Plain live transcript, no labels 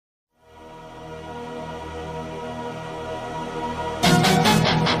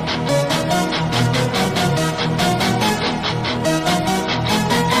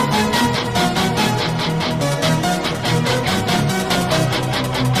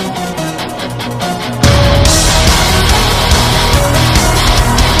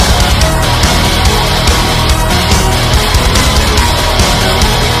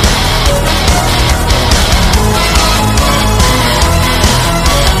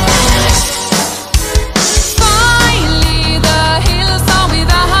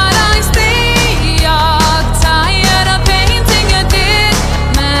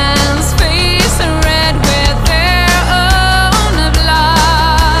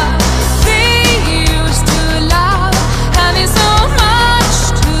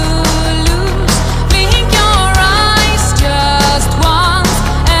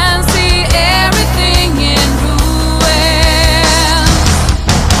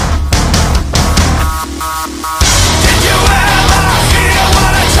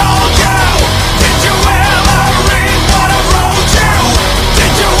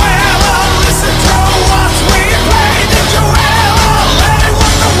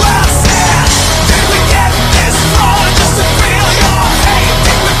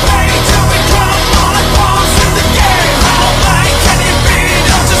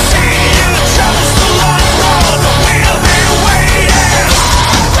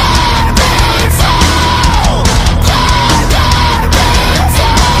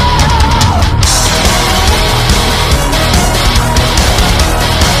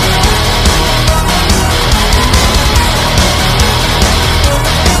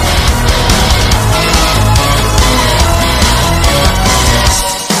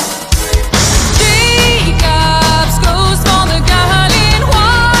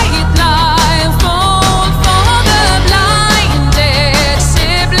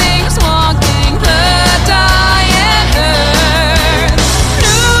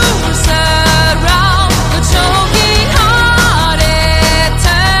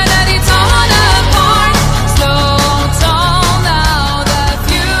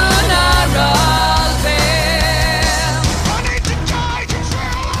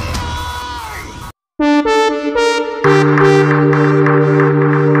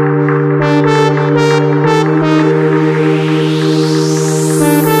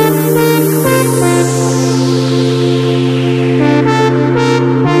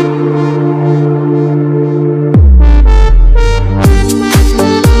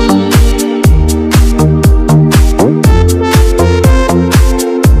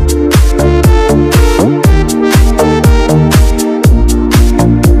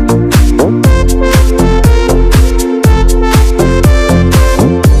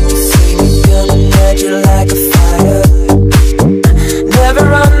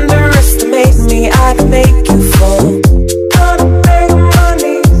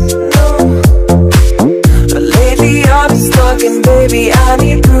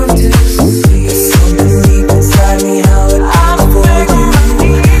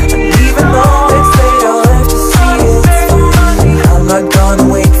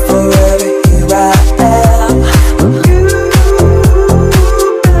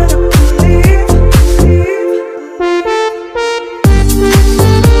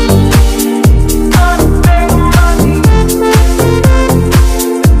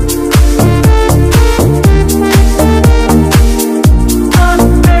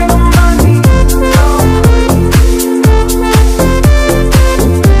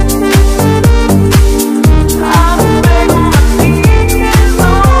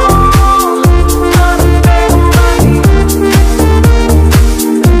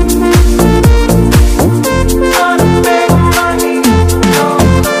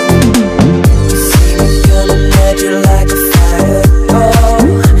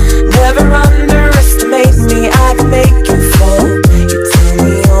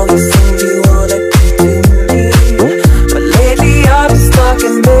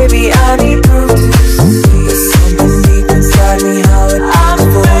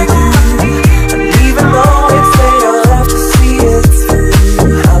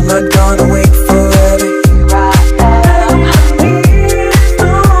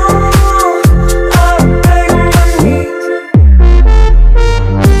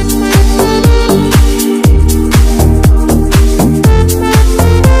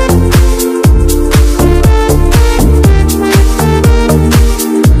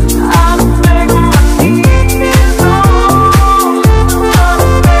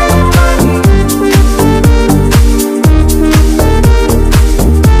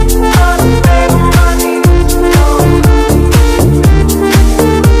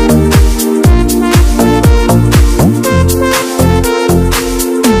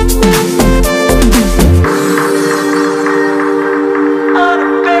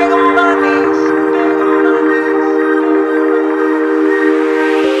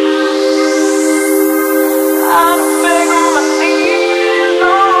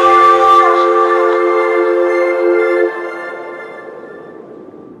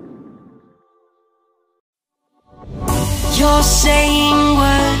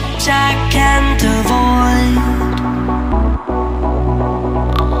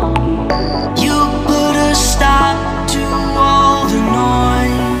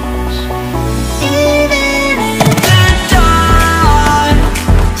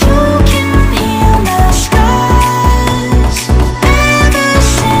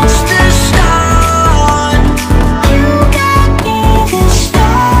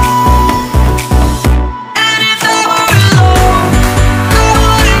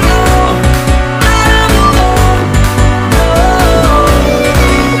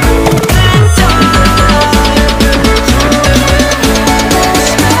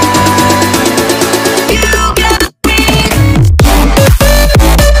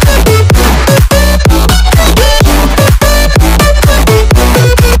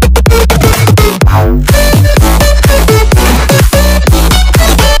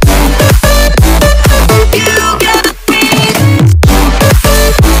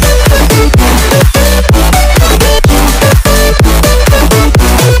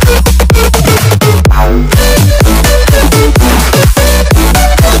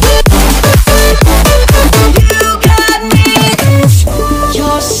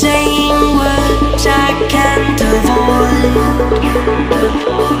You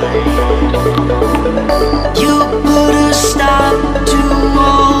put a stop to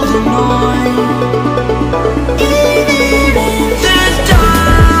all the noise. The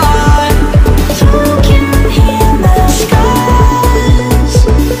dark, you can hear the skies.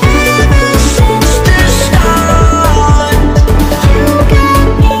 Ever since the start, you got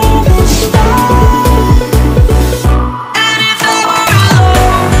me this far. And if I were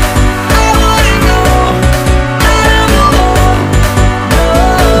alone, I wouldn't go out alone.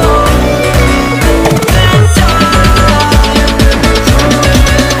 No. The dark,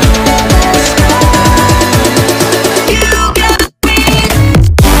 you got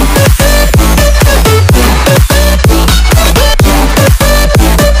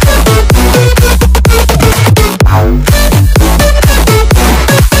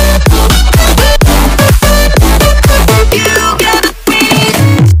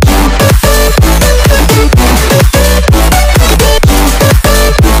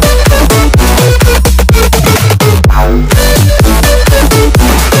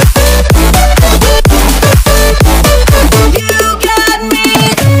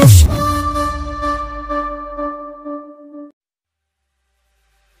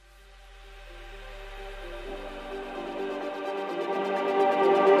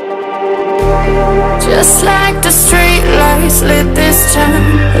just like the street lights lit this town,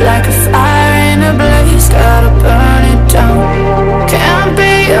 like a fire in a blaze, gotta burn it down. Can't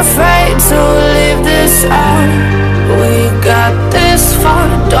be afraid to leave this out. We got this far,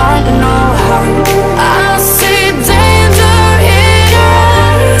 don't know how. I see danger in your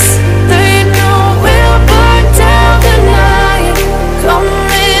eyes. They know we'll burn down the night.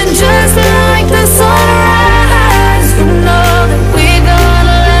 Coming just like the sunrise. You know that we're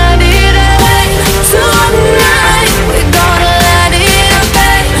gonna let it away. Tonight, we're gonna let it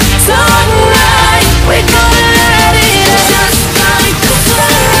away. Tonight, we're gonna let it away. Just like the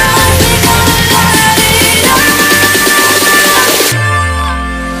sunrise, we're gonna let it away.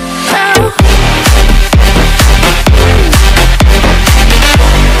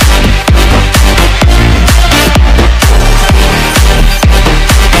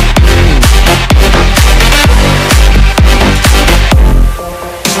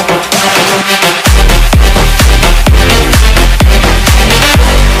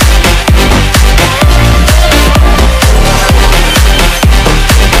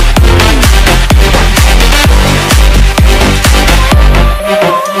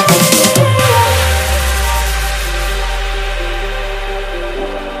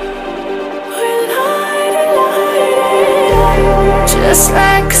 Just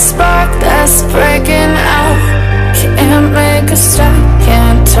like a spark that's breaking out. Can't make a stop,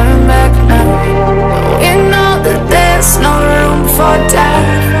 can't turn back now. We know that there's no room for doubt.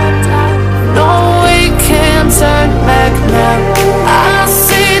 No, we can't turn back now. I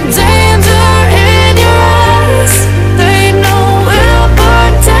see danger in your eyes. They know we'll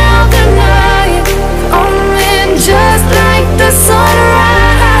burn down the night. Coming just like the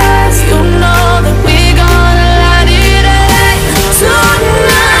sunrise. You know that we're gonna let it away.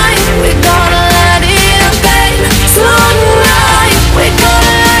 Tonight, we're gonna let it away. Tonight, we're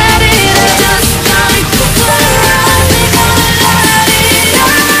gonna let it away. Just like the sunrise, we're gonna let it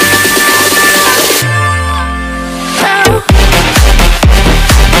away.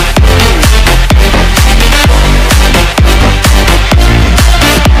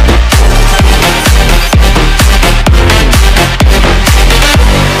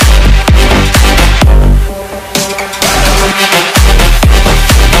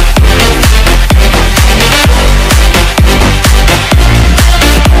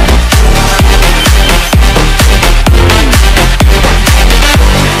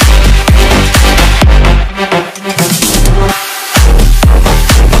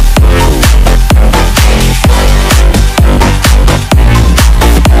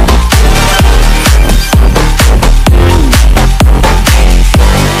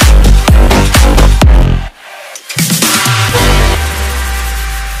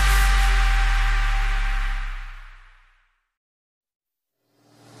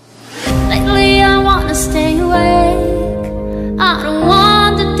 Lately I wanna stay awake. I don't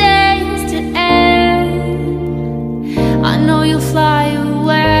want the days to end. I know you'll fly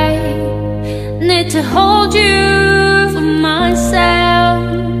away. Need to hold you for myself.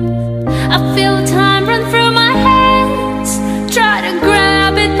 I feel tired.